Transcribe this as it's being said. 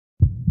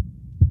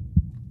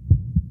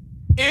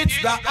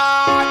It's the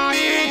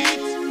heartbeat.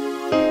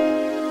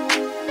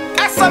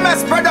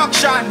 SMS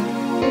production.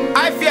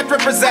 I feel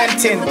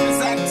representing.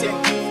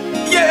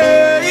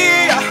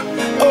 Yeah,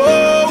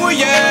 oh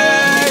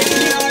yeah.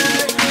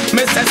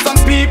 Me say some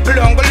people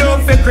don't go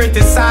love to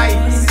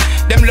criticize.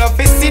 Them love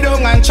to sit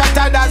down and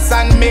chatter that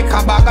and make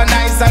a bag of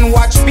nice and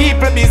watch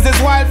people business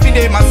while for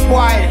them a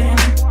spoil.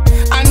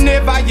 I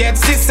never yet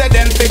see say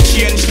them to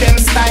change them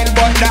style,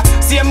 but the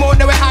same mode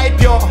that we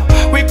hype you,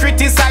 we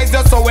criticize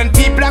you. So when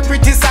people are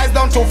criticized,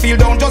 don't you feel,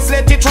 don't just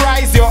let it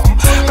rise you.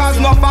 Cause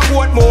not for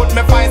what mode,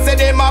 me find say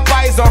them a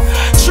pizer.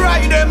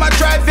 Try them a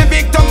try to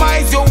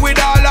victimize you with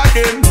all of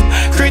them.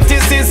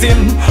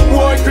 Criticism,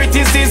 word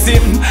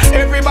criticism.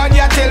 Everybody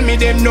a tell me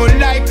them no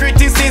like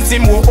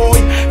criticism. Oh,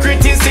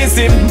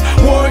 criticism,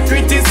 word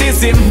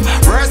criticism.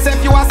 Verse if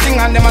you a sing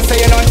and them a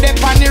say you know dep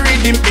on the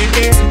rhythm.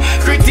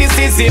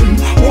 Criticism,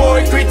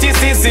 word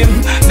criticism.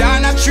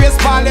 Donna Trace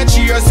Pallet,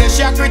 she say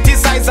she a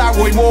criticize her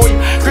word.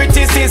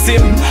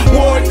 Criticism,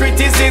 word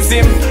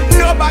criticism.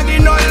 Nobody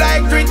no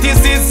like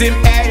criticism.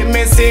 Hey,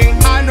 me sing,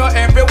 I know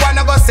everyone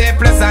a go say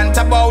pleasant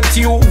about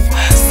you.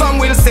 Some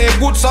will say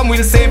good, some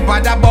will say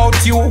bad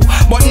about you.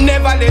 But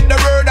never let the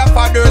word of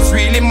others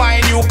really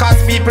mind you. Cause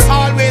people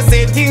always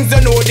say things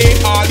you know they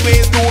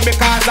always do.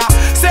 Because of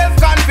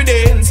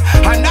self-confidence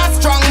and a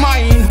strong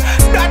mind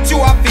that you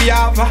have to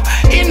have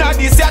in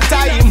this your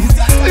time.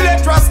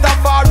 Let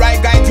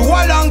Rastafari guide you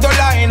along the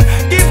line.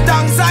 Give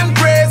thanks and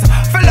praise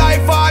for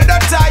life all the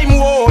time.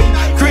 Whoa,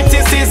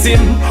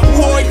 criticism,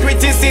 whoa,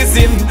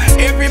 criticism.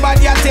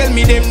 Everybody a tell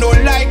me them no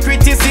like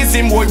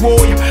criticism. Whoa,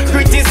 whoa,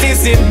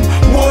 criticism,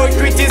 whoa,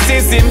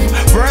 criticism.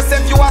 Verse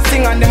if you a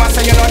sing and them a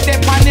say you know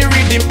dep on the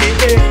rhythm.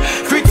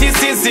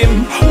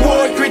 Criticism,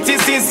 whoa,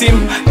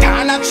 criticism.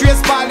 Donna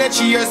Trace Pallet,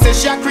 she say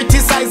she a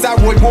criticize her.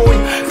 Whoa, whoa,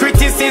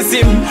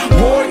 criticism,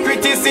 whoa,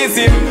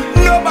 criticism.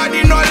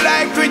 Nobody no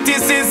like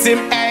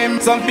criticism.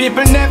 Some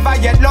people never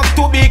yet love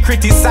to be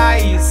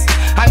criticized,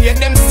 and yet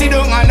them sit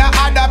down and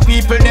other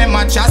people them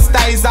a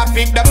chastise. I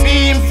pick the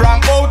beam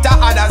from out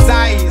of others'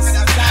 eyes,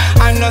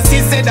 and no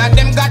see say that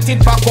them got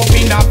it back up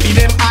in a be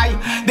them eye.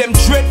 Them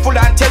dreadful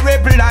and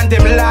terrible and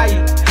them lie.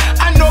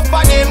 I know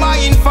for them a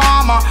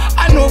informer,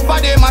 I know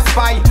for them a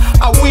spy.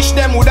 I wish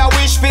them woulda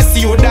wish to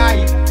see you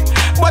die.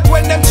 But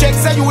when them check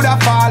say you da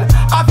fall,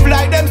 I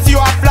fly them see you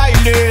a fly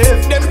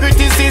left. Them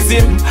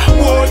criticism,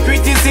 whoa,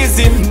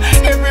 criticism.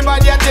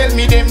 Everybody a tell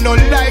me them no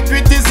like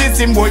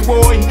criticism. Boy,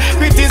 boy,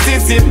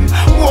 criticism,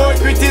 whoa,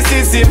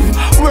 criticism.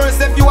 Worse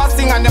if you a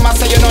sing and them a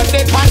say you no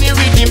dead on the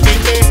rhythm.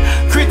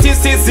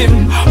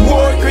 Criticism,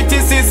 whoa,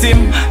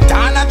 criticism.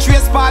 Donna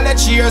Trace Pallet,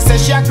 she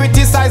say she a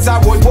criticize her.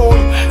 Boy, boy,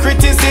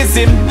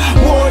 criticism,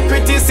 whoa,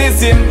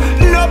 criticism.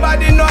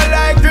 Nobody no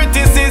like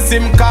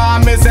criticism.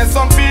 Cause me say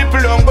some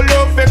people don't go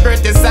love for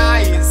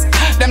criticize.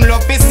 Them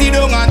love to sit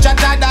down and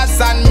chatter that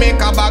and make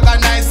a bag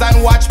of nice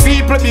and watch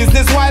people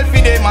business while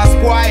for them a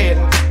spoil.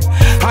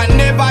 I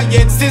never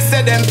yet see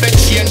say them to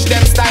change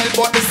them style,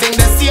 but they sing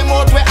the same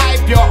out we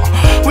hype you.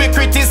 We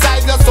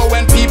criticize you, so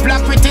when people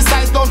are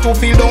criticized, don't you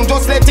feel, don't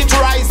just let it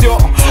rise you.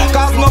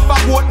 Cause no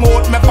for good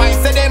mode, me find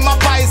say them a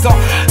pizer.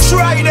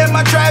 Try them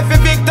a try to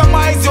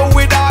victimize you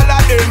with all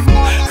of them.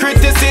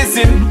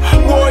 Criticism,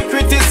 boy,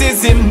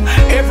 criticism.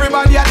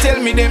 Everybody a tell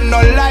me them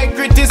no like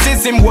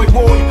criticism. Boy,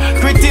 boy,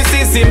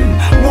 criticism,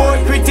 boy,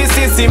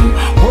 criticism.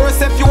 Worse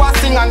if you a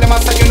sing and them a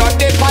say you not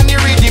dead on the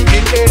rhythm.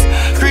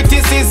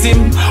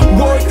 Criticism,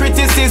 boy,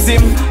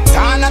 criticism.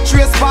 Donna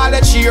Trace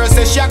Pallet, she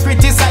say she a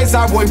criticize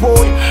her. Boy,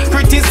 boy,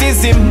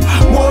 criticism,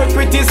 boy,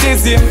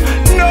 criticism.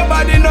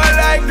 Nobody no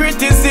like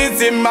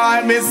criticism.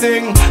 I'm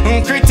missing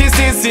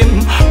criticism,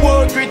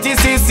 boy,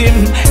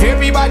 criticism.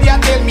 Everybody a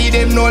tell me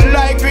them no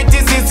like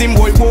criticism.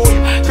 Boy, boy,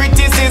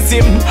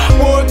 criticism,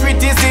 boy,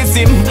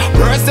 criticism.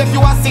 Verse if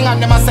you a sing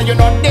and them a say you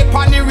not dead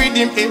on the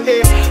rhythm.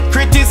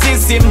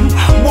 Criticism,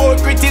 boy,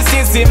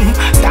 criticism.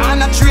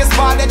 Donna Trace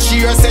Pallet, she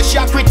say she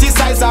a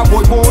criticize her.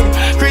 Boy, boy,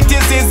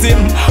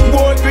 criticism,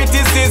 boy,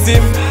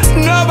 criticism.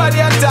 Nobody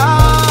at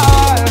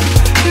all.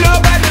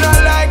 Nobody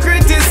don't like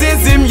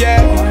criticism,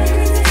 yeah.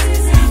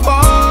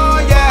 Oh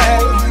yeah.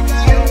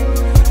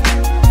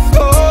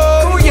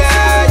 Oh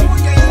yeah.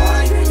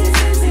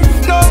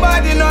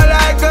 Nobody don't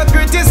like a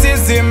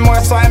criticism.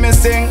 That's why me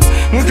sing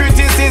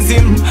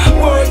criticism,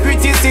 boy,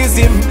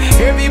 criticism.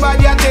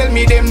 Everybody a tell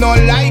me them no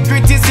like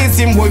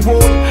criticism. Boy,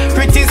 boy,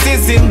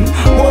 criticism,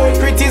 boy,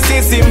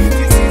 criticism.